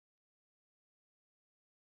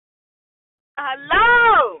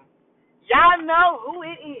Hello. Y'all know who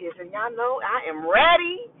it is, and y'all know I am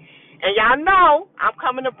ready, and y'all know I'm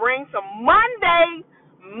coming to bring some Monday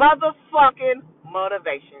motherfucking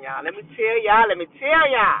motivation, y'all. Let me tell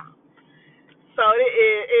y'all. So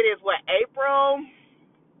it is what, April?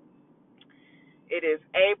 It is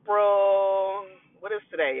April. What is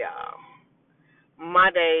today, y'all?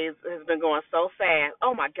 My days has been going so fast.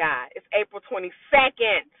 Oh my God, it's April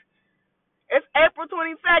 22nd. It's April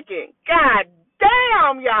 22nd. God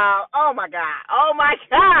damn, y'all. Oh, my God. Oh, my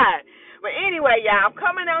God. But anyway, y'all, I'm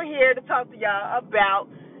coming out here to talk to y'all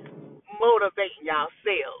about motivating y'all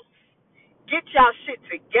selves. Get y'all shit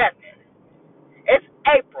together. It's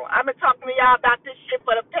April. I've been talking to y'all about this shit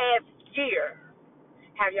for the past year.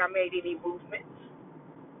 Have y'all made any movements?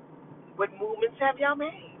 What movements have y'all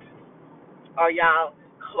made? Are y'all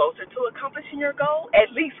closer to accomplishing your goal?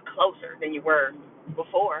 At least closer than you were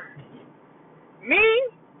before. Me?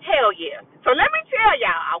 Hell yeah. So let me tell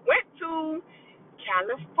y'all, I went to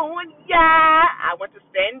California. I went to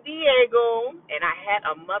San Diego, and I had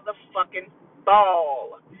a motherfucking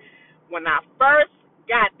ball. When I first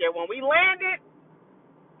got there, when we landed,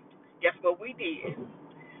 guess what we did?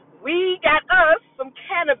 We got us some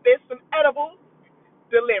cannabis, some edibles,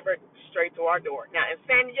 delivered straight to our door. Now, in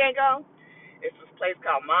San Diego, it's this place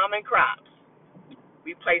called Mom and Crops.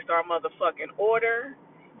 We placed our motherfucking order,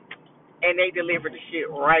 and they delivered the shit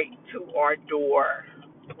right to our door.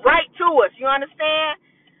 Right to us, you understand?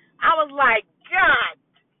 I was like, God,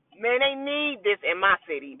 man, they need this in my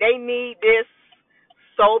city. They need this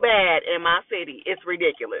so bad in my city. It's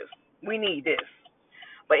ridiculous. We need this.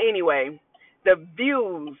 But anyway, the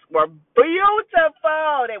views were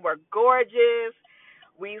beautiful. They were gorgeous.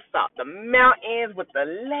 We saw the mountains with the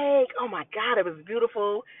lake. Oh my God, it was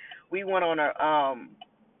beautiful. We went on a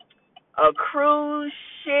cruise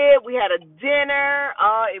ship. We had a dinner.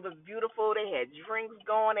 It was beautiful. They had drinks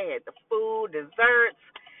going. They had the food, desserts.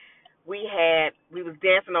 We was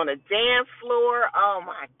dancing on the dance floor. Oh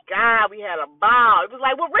my God, we had a ball. It was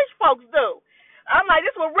like what rich folks do. I'm like,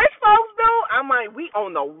 this what rich folks do? I'm like, we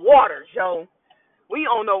on the waters, yo. We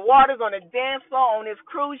on the waters on the dance floor on this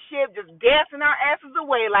cruise ship, just dancing our asses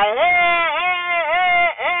away like,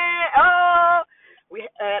 hey, oh. We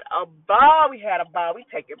had a ball. We had a ball. We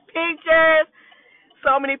taking pictures.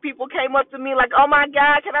 So many people came up to me like, oh my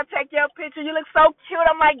God, can I take your picture? You look so cute.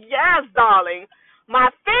 I'm like, yes, darling. My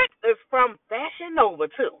fit is from Fashion Nova,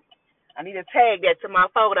 too. I need to tag that to my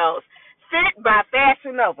photos. Fit by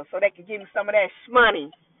Fashion Nova so they can give me some of that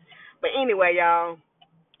shmoney. But anyway, y'all,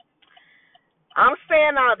 I'm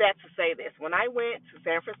saying all that to say this. When I went to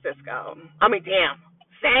San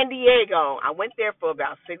Diego, I went there for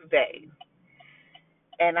about 6 days.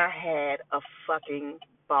 And I had a fucking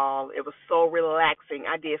ball. It was so relaxing.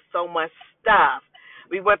 I did so much stuff.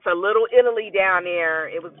 We went to Little Italy down there.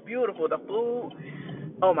 It was beautiful. The food,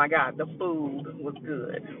 oh my God, the food was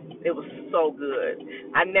good. It was so good.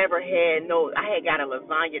 I had got a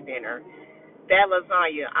lasagna dinner. That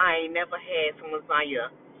lasagna, I ain't never had some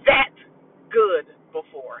lasagna that good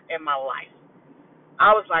before in my life.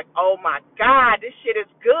 I was like, oh my God, this shit is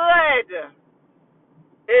good.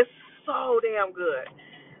 It's so damn good.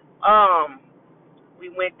 We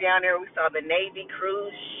went down there. We saw the Navy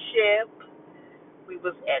cruise ship. We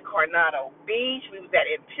was at Coronado Beach. We was at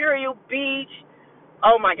Imperial Beach.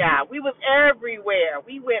 Oh my God, we was everywhere.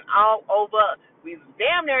 We went all over. We was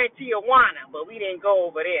damn near in Tijuana, but we didn't go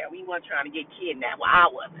over there. We weren't trying to get kidnapped. Well, I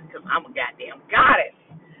wasn't, because I'm a goddamn goddess.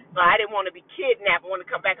 So I didn't want to be kidnapped. I wanted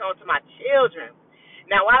to come back home to my children.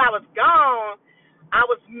 Now, while I was gone, I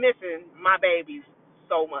was missing my babies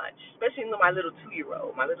so much, especially my little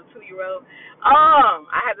 2-year-old. I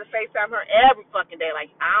had to FaceTime her every fucking day.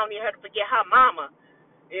 Like, I don't need her to forget her mama.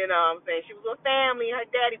 You know what I'm saying? She was with family, her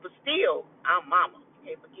daddy, but still, I'm mama.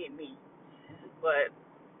 Can't forget me. But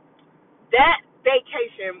that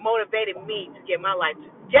vacation motivated me to get my life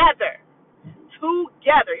together. Even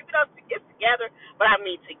though it's together, but I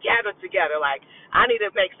mean together. Like, I need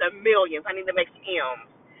to make some millions. I need to make some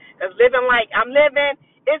M's. Because living like I'm living,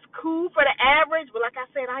 it's cool for the average, but like I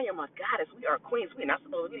said, I am a goddess. We are queens. We're not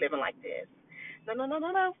supposed to be living like this.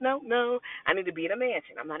 No. I need to be in a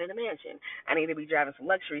mansion. I'm not in a mansion. I need to be driving some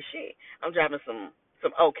luxury shit. I'm driving some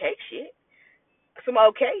okay shit.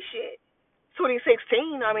 2016,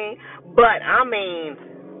 but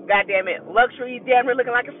goddamn it, luxury damn near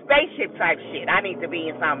looking like a spaceship type shit. I need to be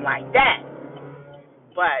in something like that.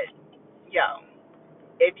 But, yo,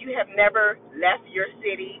 if you have never left your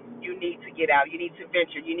city, you need to get out. You need to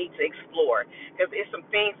venture. You need to explore. Because there's some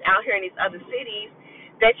things out here in these other cities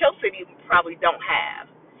that your city probably don't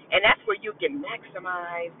have. And that's where you can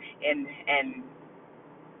maximize and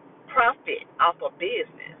profit off of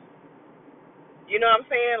business. You know what I'm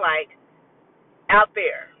saying? Like, out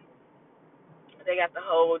there, they got the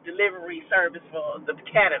whole delivery service for the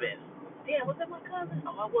cannabis. Damn, was that my cousin?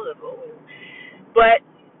 Oh, I was. Oh. But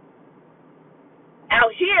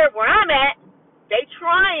out here where I'm at, they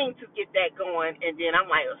trying to get that going, and then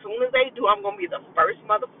I'm like, as soon as they do, I'm going to be the first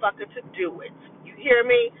motherfucker to do it. You hear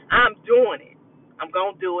me? I'm doing it. I'm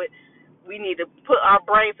going to do it. We need to put our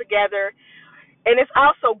brains together. And it's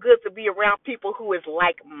also good to be around people who is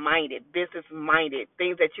like-minded, business-minded,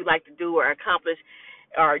 things that you like to do or accomplish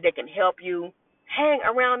or they can help you. Hang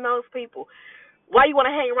around those people. Why you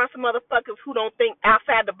want to hang around some motherfuckers who don't think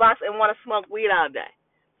outside the box and want to smoke weed all day?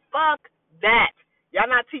 Fuck that.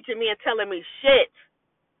 Y'all not teaching me and telling me shit.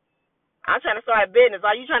 I'm trying to start a business.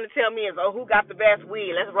 All you trying to tell me is, oh, who got the best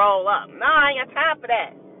weed? Let's roll up. No, I ain't got time for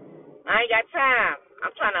that. I ain't got time.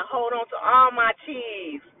 I'm trying to hold on to all my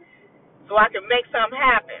cheese so I can make something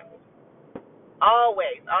happen.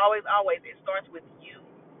 Always, always, always. It starts with you.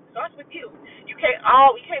 It starts with you. You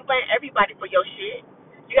can't blame everybody for your shit.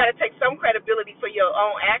 You got to take some credibility for your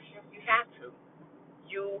own actions. You have to.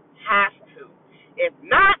 You have to. If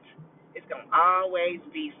not, it's going to always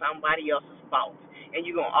be somebody else's fault. And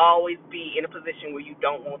you're going to always be in a position where you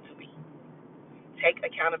don't want to be. Take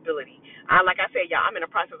accountability. Like I said, y'all, I'm in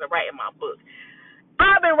the process of writing my book.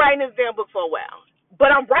 I've been writing this damn book for a while.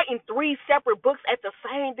 But I'm writing 3 separate books at the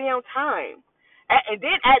same damn time. And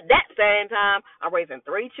then at that same time, I'm raising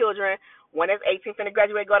 3 children. One that's 18, finna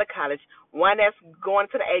graduate, go to college. One that's going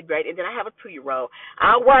to the 8th grade. And then I have a 2-year-old.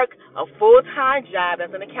 I work a full-time job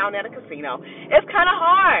as an accountant at a casino. It's kind of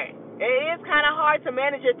hard. It is kind of hard to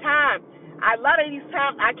manage your time. A lot of these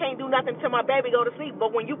times, I can't do nothing till my baby go to sleep.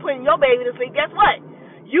 But when you putting your baby to sleep, guess what?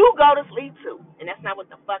 You go to sleep too. And that's not what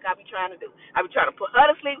the fuck I be trying to do. I be trying to put her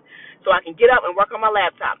to sleep so I can get up and work on my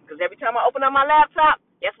laptop. Because every time I open up my laptop,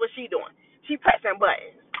 guess what she doing? She pressing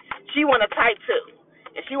buttons. She want to type too.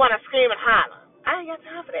 And she want to scream and holler. I ain't got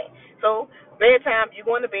time for that. So, bedtime, you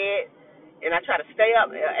going to bed, and I try to stay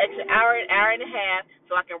up an extra hour and a half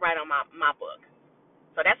so I can write on my book.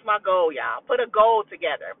 So that's my goal, y'all. Put a goal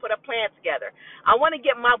together. Put a plan together. I want to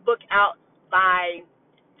get my book out by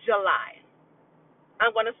July.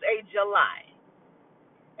 I'm going to say July.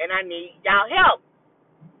 And I need y'all help.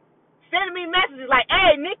 Send me messages like,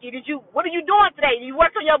 hey, Nikki, what are you doing today? Did you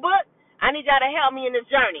work on your book? I need y'all to help me in this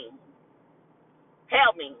journey.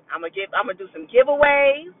 Help me. I'm gonna do some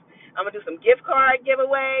giveaways. I'm gonna do some gift card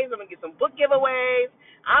giveaways. I'm gonna get some book giveaways.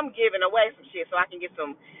 I'm giving away some shit so I can get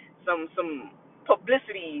some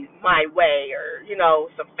publicity my way, or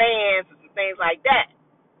some fans and some things like that.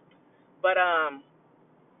 But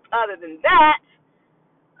other than that,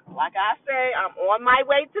 like I say, I'm on my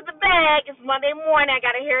way to the bag. It's Monday morning. I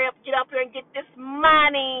gotta hurry up, get up here, and get this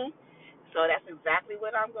money. So that's exactly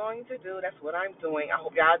what I'm going to do. That's what I'm doing. I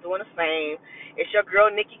hope y'all are doing the same. It's your girl,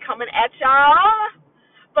 Nikki, coming at y'all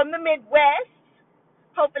from the Midwest.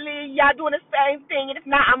 Hopefully, y'all doing the same thing. And if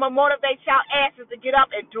not, I'm going to motivate y'all asses to get up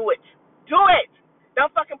and do it. Do it.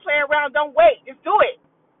 Don't fucking play around. Don't wait. Just do it.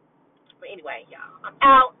 But anyway, y'all, I'm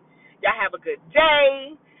out. Y'all have a good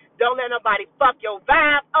day. Don't let nobody fuck your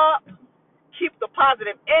vibe up. Keep the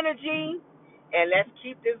positive energy. And let's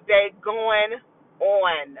keep this day going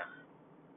on.